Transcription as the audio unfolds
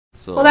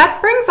So, well, that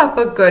brings up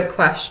a good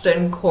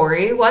question,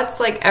 Corey. What's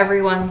like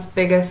everyone's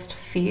biggest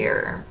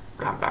fear?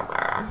 Blah, blah,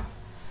 blah.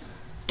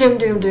 Doom,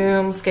 doom,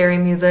 doom. Scary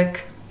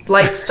music.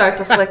 Lights start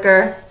to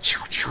flicker.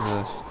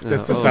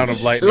 That's the sound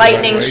of lightning.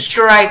 Lightning right?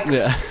 strikes.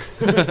 Yeah.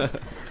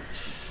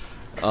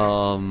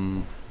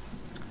 I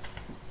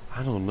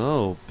don't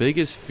know.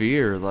 Biggest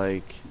fear,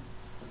 like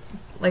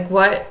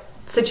what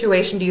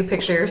situation do you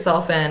picture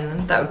yourself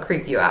in that would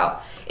creep you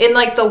out? In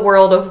like the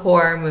world of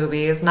horror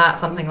movies, not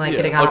something like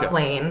getting on a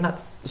plane.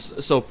 That's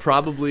so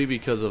probably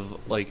because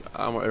of like it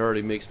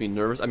already makes me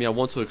nervous. I mean, I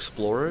want to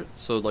explore it,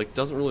 so like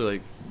doesn't really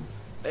like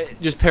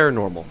just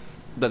paranormal.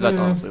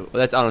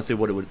 That's honestly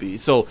what it would be.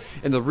 So,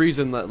 and the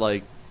reason that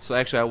like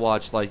actually I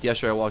watched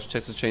yesterday I watched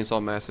Texas Chainsaw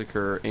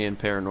Massacre and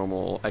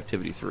Paranormal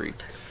Activity 3. The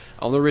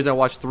only reason I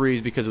watched 3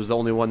 is because it was the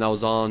only one that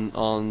was on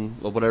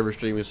whatever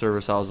streaming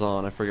service I was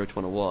on. I forget which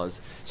one it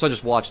was. So I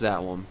just watched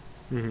that one.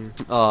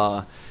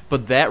 Mm-hmm.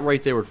 But that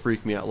right there would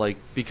freak me out, like,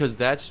 because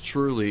that's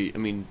truly, I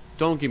mean,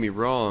 don't get me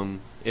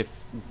wrong, if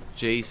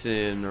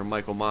Jason or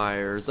Michael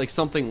Myers, like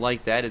something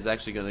like that is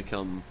actually going to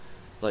come,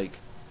 like,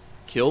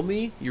 kill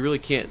me, you really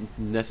can't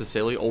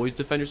necessarily always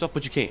defend yourself,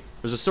 but you can.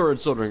 There's a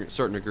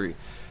certain degree.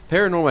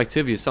 Paranormal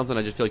Activity is something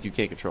I just feel like you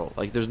can't control.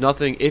 Like, there's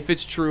nothing, if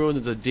it's true and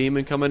there's a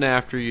demon coming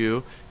after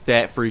you,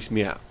 that freaks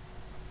me out.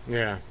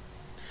 Yeah.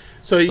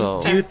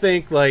 So do you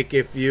think, like,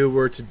 if you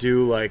were to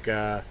do, like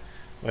an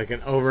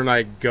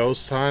overnight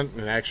ghost hunt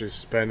and actually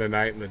spend a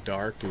night in the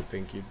dark, do you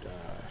think you'd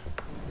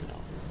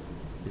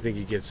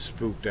get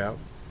spooked out?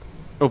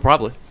 Oh,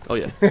 probably. Oh,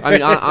 yeah. I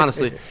mean,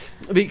 honestly,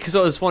 because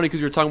it was funny because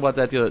we were talking about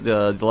that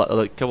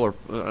the couple of,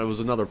 it was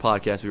another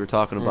podcast we were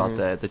talking about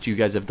that you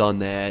guys have done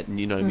that, and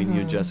you know what I mean, you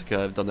and Jessica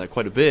have done that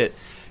quite a bit,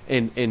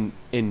 and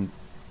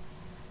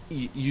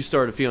you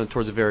started feeling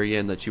towards the very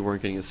end that you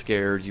weren't getting as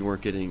scared, you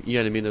weren't getting, you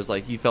know what I mean, there's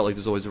like, you felt like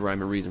there's always a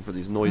rhyme and reason for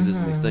these noises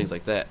and these things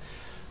like that,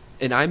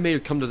 and I may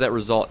come to that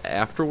result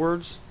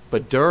afterwards,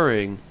 but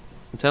during,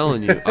 I'm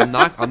telling you, I'm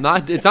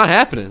not, it's not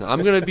happening.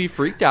 I'm going to be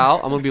freaked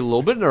out. I'm going to be a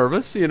little bit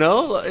nervous, you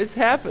know, it's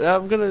happening.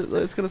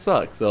 It's going to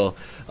suck. So,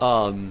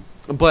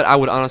 but I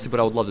would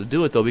love to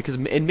do it though, because,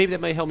 and maybe that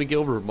might help me get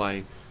over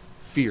my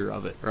fear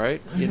of it, right?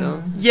 You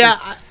know?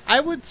 Yeah, I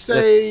would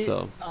say,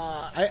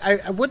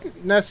 I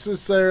wouldn't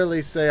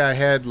necessarily say I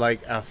had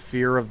like a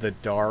fear of the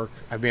dark.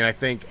 I mean, I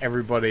think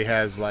everybody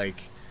has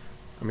like,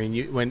 I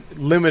mean, when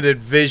limited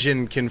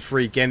vision can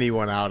freak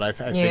anyone out, I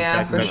think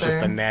that's just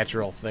a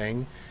natural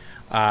thing.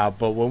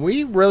 But when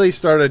we really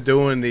started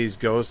doing these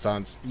ghost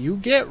hunts, you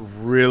get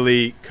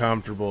really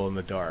comfortable in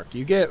the dark.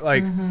 You get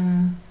like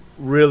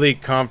really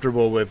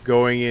comfortable with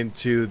going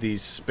into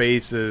these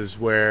spaces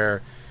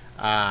where,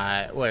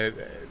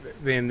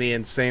 in the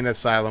insane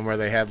asylum, where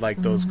they had like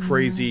those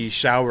crazy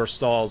shower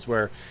stalls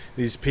where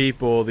these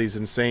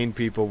insane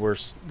people were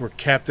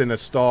kept in a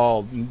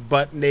stall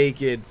butt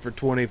naked for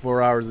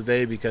 24 hours a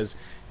day, because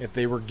if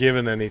they were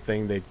given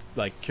anything, they'd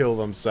like kill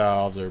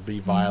themselves or be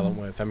violent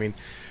with. I mean,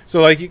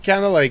 so like you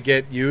kind of like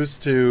get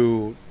used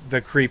to the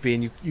creepy,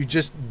 and you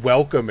just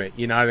welcome it.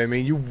 You know what I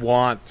mean? You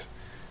want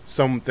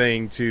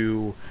something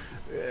to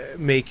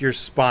make your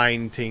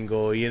spine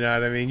tingle. You know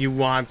what I mean? You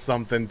want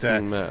something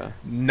to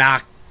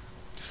knock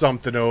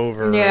something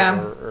over,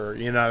 or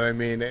you know what I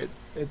mean?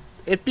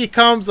 It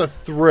becomes a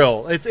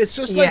thrill. It's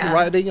just like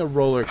riding a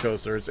roller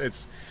coaster.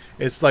 It's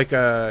like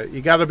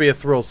you got to be a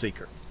thrill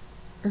seeker.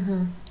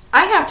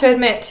 I have to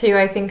admit too,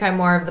 I think I'm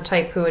more of the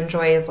type who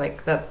enjoys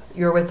like that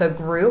you're with a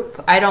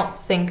group. I don't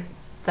think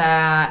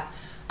that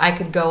I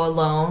could go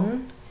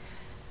alone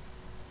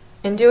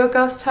and do a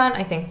ghost hunt.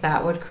 I think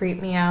that would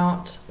creep me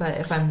out. But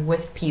if I'm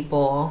with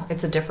people,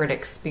 it's a different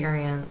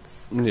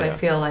experience. 'Cause I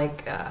feel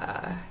like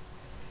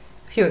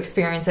if you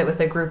experience it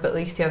with a group, at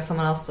least you have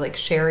someone else to like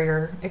share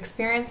your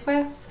experience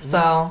with.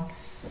 So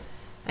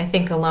I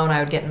think alone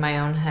I would get in my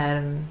own head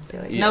and be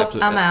like, nope,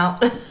 I'm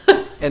out.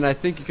 And I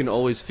think you can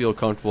always feel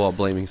comfortable while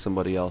blaming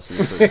somebody else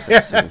in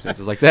certain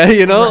circumstances like that,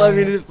 you know? Right. I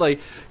mean, it's like,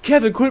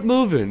 Kevin, quit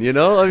moving, you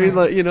know? I mean,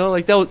 like, you know,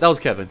 like that was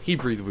Kevin. He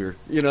breathed weird,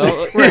 you know?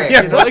 Right.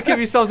 You know, it could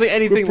be something,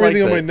 anything like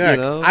that. On my neck.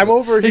 You know? I'm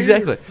over here.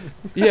 Exactly.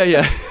 Yeah.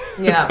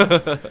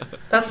 Yeah.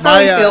 That's how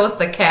you feel with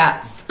the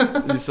cats.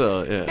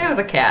 So, yeah. It was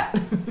a cat.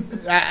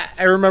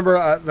 I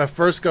remember the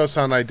first ghost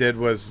hunt I did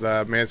was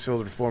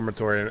Mansfield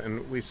Reformatory,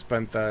 and we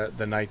spent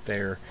the night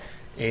there.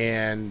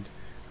 And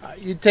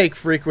you'd take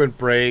frequent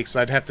breaks.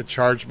 I'd have to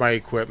charge my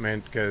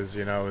equipment because,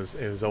 you know,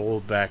 it was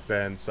old back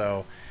then.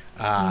 So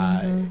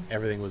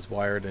everything was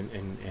wired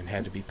and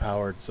had to be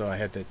powered. So I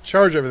had to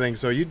charge everything.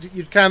 So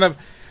you'd kind of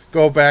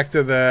go back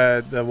to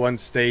the one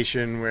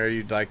station where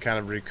you'd like kind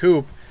of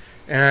recoup.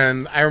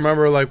 And I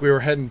remember like we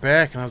were heading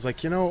back, and I was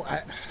like, you know,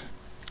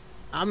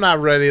 I'm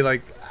not ready.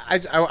 Like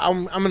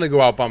I'm gonna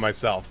go out by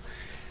myself.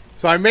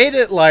 So I made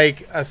it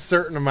like a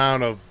certain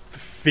amount of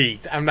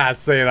feet. I'm not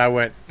saying I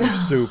went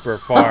super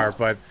far,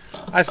 but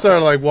I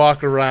started like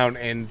walking around,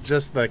 and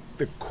just the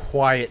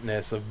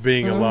quietness of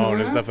being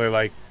alone is definitely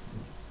like,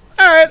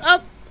 all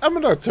right, I'm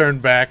gonna turn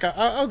back.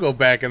 I'll go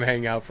back and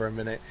hang out for a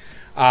minute.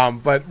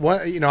 But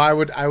what, you know,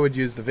 I would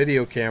use the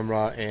video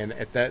camera, and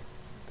at that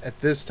at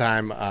this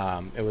time,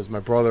 it was my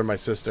brother, my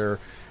sister,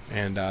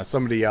 and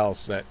somebody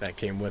else that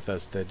came with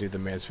us to do the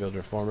Mansfield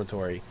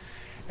Reformatory.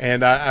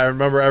 And I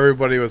remember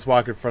everybody was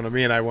walking in front of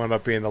me, and I wound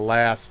up being the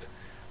last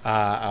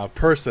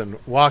person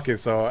walking.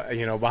 So,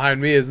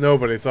 behind me is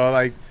nobody. So,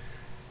 like,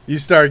 you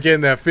start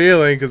getting that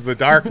feeling because the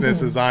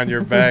darkness is on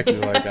your back. You're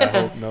like, I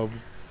hope no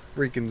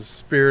freaking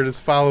spirit is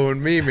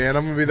following me, man.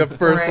 I'm going to be the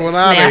first one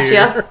out of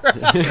here.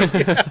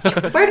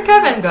 Where'd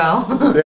Kevin go?